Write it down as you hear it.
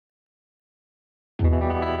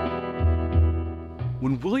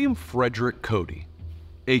When William Frederick Cody,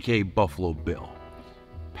 aka Buffalo Bill,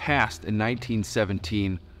 passed in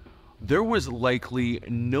 1917, there was likely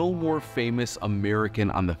no more famous American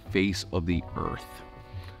on the face of the earth.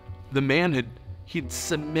 The man he'd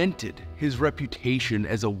cemented his reputation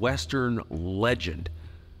as a Western legend,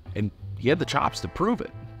 and he had the chops to prove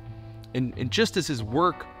it. And just as his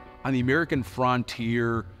work on the American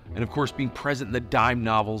frontier, and of course being present in the dime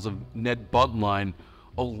novels of Ned Buntline,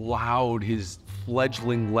 allowed his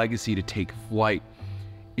fledgling legacy to take flight,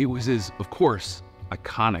 it was his, of course,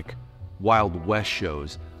 iconic Wild West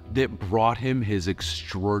shows that brought him his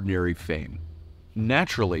extraordinary fame.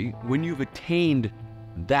 Naturally, when you've attained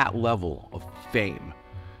that level of fame,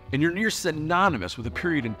 and you're near synonymous with a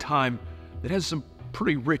period in time that has some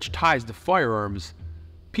pretty rich ties to firearms,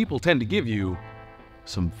 people tend to give you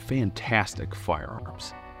some fantastic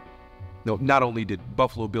firearms. Now, not only did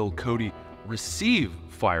Buffalo Bill Cody receive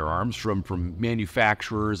firearms from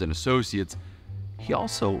manufacturers and associates, he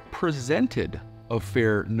also presented a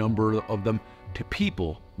fair number of them to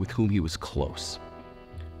people with whom he was close.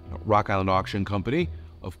 Now, Rock Island Auction Company,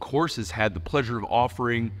 of course, has had the pleasure of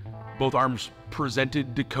offering both arms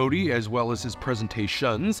presented to Cody as well as his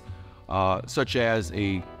presentations, such as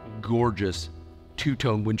a gorgeous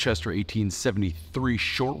two-tone Winchester 1873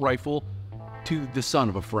 short rifle to the son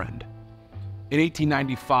of a friend. In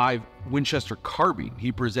 1895, Winchester carbine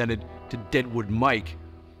he presented to Deadwood Mike,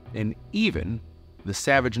 and even the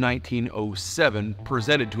Savage 1907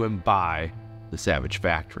 presented to him by the Savage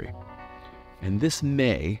Factory. And this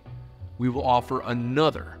May, we will offer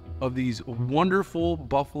another of these wonderful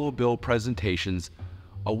Buffalo Bill presentations,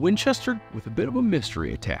 a Winchester with a bit of a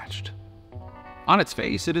mystery attached. On its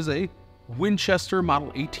face, it is a Winchester Model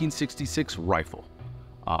 1866 rifle.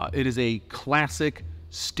 It is a classic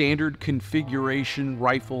standard configuration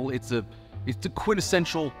rifle. It's the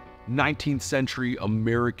quintessential 19th century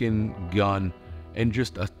American gun, and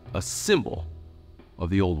just a symbol of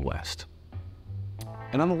the Old West.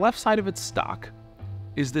 And on the left side of its stock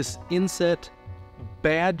is this inset,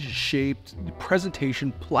 badge-shaped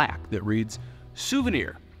presentation plaque that reads,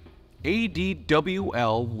 "Souvenir,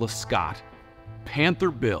 ADWL Lescott,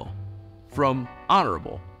 Panther Bill, from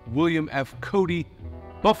Honorable William F. Cody,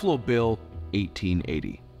 Buffalo Bill,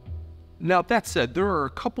 1880. Now, that said, there are a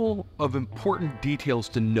couple of important details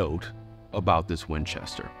to note about this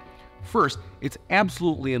Winchester. First, it's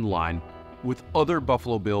absolutely in line with other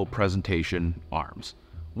Buffalo Bill presentation arms.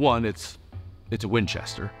 One, it's a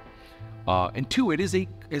Winchester. And two, it is,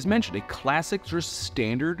 as mentioned, a classic, just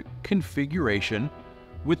standard configuration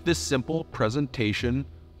with this simple presentation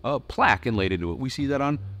plaque inlaid into it. We see that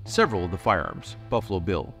on several of the firearms Buffalo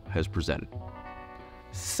Bill has presented.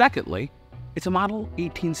 Secondly, it's a model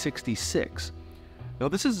 1866. Now,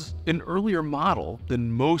 this is an earlier model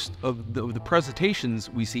than most of the presentations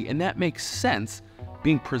we see, and that makes sense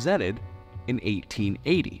being presented in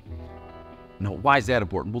 1880. Now, why is that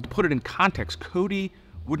important? Well, to put it in context, Cody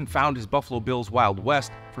wouldn't found his Buffalo Bill's Wild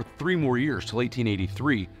West for 3 more years, till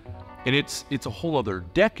 1883, and it's a whole other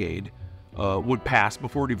decade would pass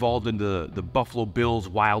before it evolved into the Buffalo Bill's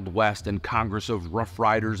Wild West and Congress of Rough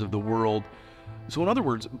Riders of the world. So in other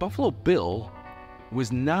words, Buffalo Bill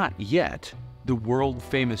was not yet the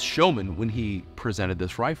world-famous showman when he presented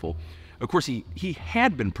this rifle. Of course, he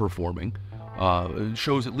had been performing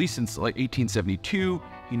shows at least since like 1872.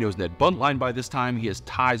 He knows Ned Buntline by this time. He has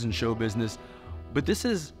ties in show business. But this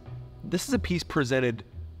is a piece presented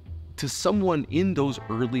to someone in those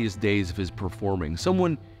earliest days of his performing,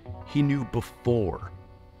 someone he knew before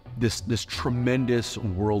this tremendous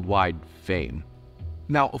worldwide fame.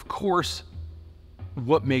 Now, of course,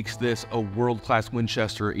 what makes this a world-class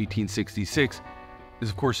Winchester 1866 is,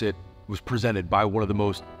 of course, it was presented by one of the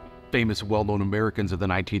most famous, well-known Americans of the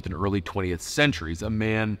 19th and early 20th centuries, a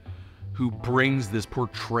man who brings this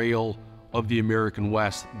portrayal of the American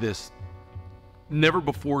West, this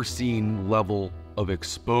never-before-seen level of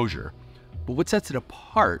exposure. But what sets it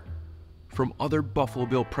apart from other Buffalo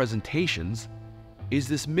Bill presentations is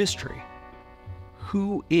this mystery.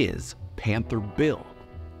 Who is Panther Bill?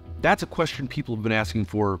 That's a question people have been asking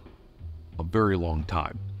for a very long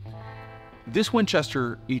time. This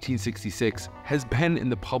Winchester 1866 has been in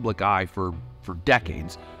the public eye for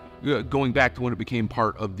decades, going back to when it became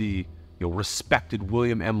part of the respected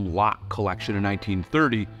William M. Locke collection in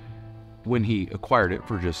 1930, when he acquired it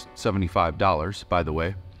for just $75, by the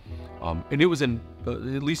way. And it was in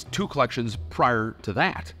at least 2 collections prior to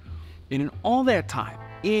that. And in all that time,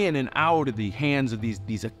 in and out of the hands of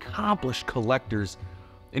these accomplished collectors,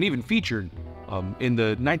 and even featured in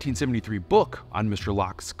the 1973 book on Mr.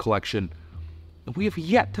 Locke's collection, we have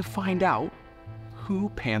yet to find out who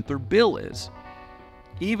Panther Bill is.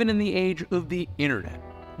 Even in the age of the internet,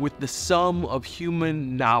 with the sum of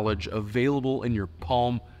human knowledge available in your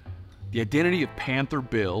palm, the identity of Panther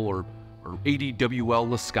Bill or ADWL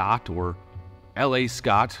Lescott or LA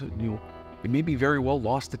Scott, it may be very well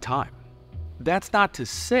lost to time. That's not to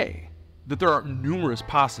say that there are numerous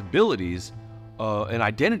possibilities and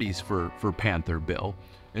identities for Panther Bill,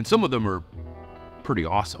 and some of them are pretty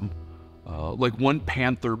awesome. Like one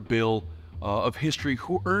Panther Bill of history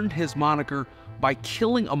who earned his moniker by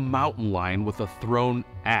killing a mountain lion with a thrown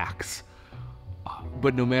axe.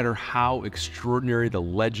 But no matter how extraordinary the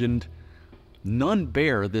legend, none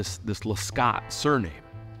bear this Lescott surname.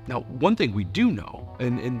 Now, one thing we do know,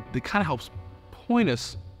 and that kind of helps point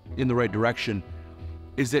us in the right direction,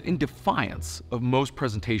 is that in defiance of most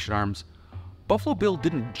presentation arms, Buffalo Bill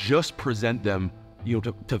didn't just present them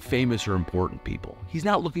to famous or important people. He's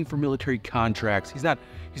not looking for military contracts. He's not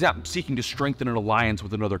seeking to strengthen an alliance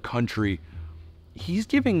with another country. He's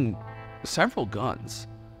giving several guns,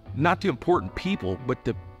 not to important people, but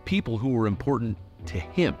to people who were important to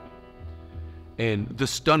him. And the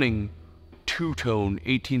stunning two-tone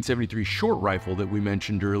 1873 short rifle that we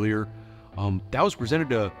mentioned earlier, that was presented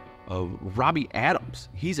to Robbie Adams.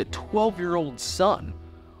 He's a 12-year-old son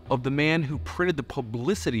of the man who printed the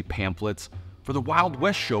publicity pamphlets for the Wild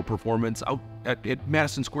West show performance out at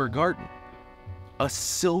Madison Square Garden. A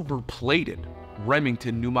silver-plated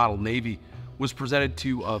Remington New Model Navy was presented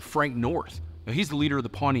to Frank North. Now, he's the leader of the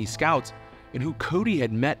Pawnee Scouts and who Cody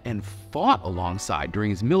had met and fought alongside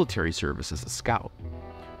during his military service as a scout.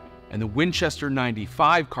 And the Winchester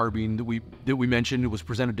 95 carbine that we mentioned was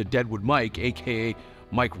presented to Deadwood Mike, aka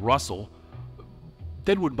Mike Russell.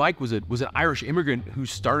 Deadwood Mike was an Irish immigrant who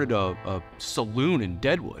started a saloon in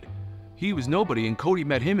Deadwood. He was nobody, and Cody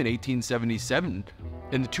met him in 1877,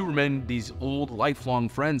 and the two remained these old, lifelong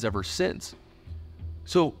friends ever since.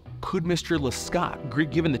 So, could Mr.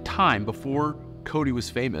 Lescott, given the time before Cody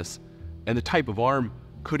was famous, and the type of arm,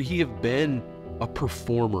 could he have been a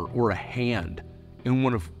performer or a hand in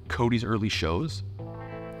one of Cody's early shows?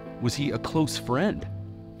 Was he a close friend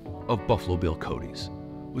of Buffalo Bill Cody's?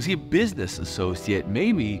 Was he a business associate,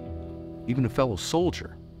 maybe even a fellow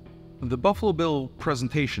soldier? The Buffalo Bill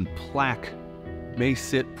presentation plaque may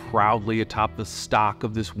sit proudly atop the stock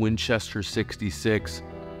of this Winchester 66,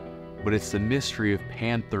 but it's the mystery of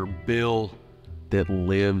Panther Bill that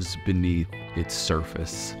lives beneath its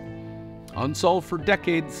surface. Unsolved for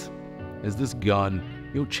decades, as this gun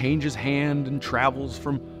changes hand and travels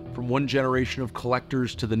from one generation of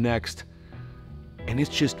collectors to the next, and it's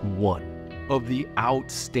just one of the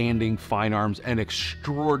outstanding fine arms and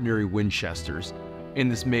extraordinary Winchesters in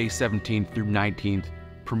this May 17th through 19th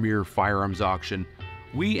premier firearms auction.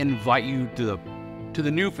 We invite you to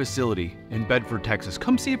the new facility in Bedford, Texas.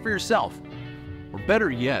 Come see it for yourself, or better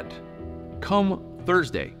yet, come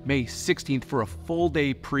Thursday, May 16th for a full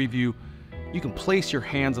day preview. You can place your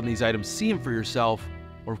hands on these items, see them for yourself,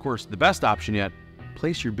 or of course, the best option yet,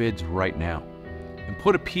 place your bids right now and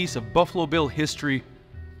put a piece of Buffalo Bill history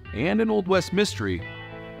and an Old West mystery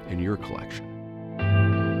in your collection.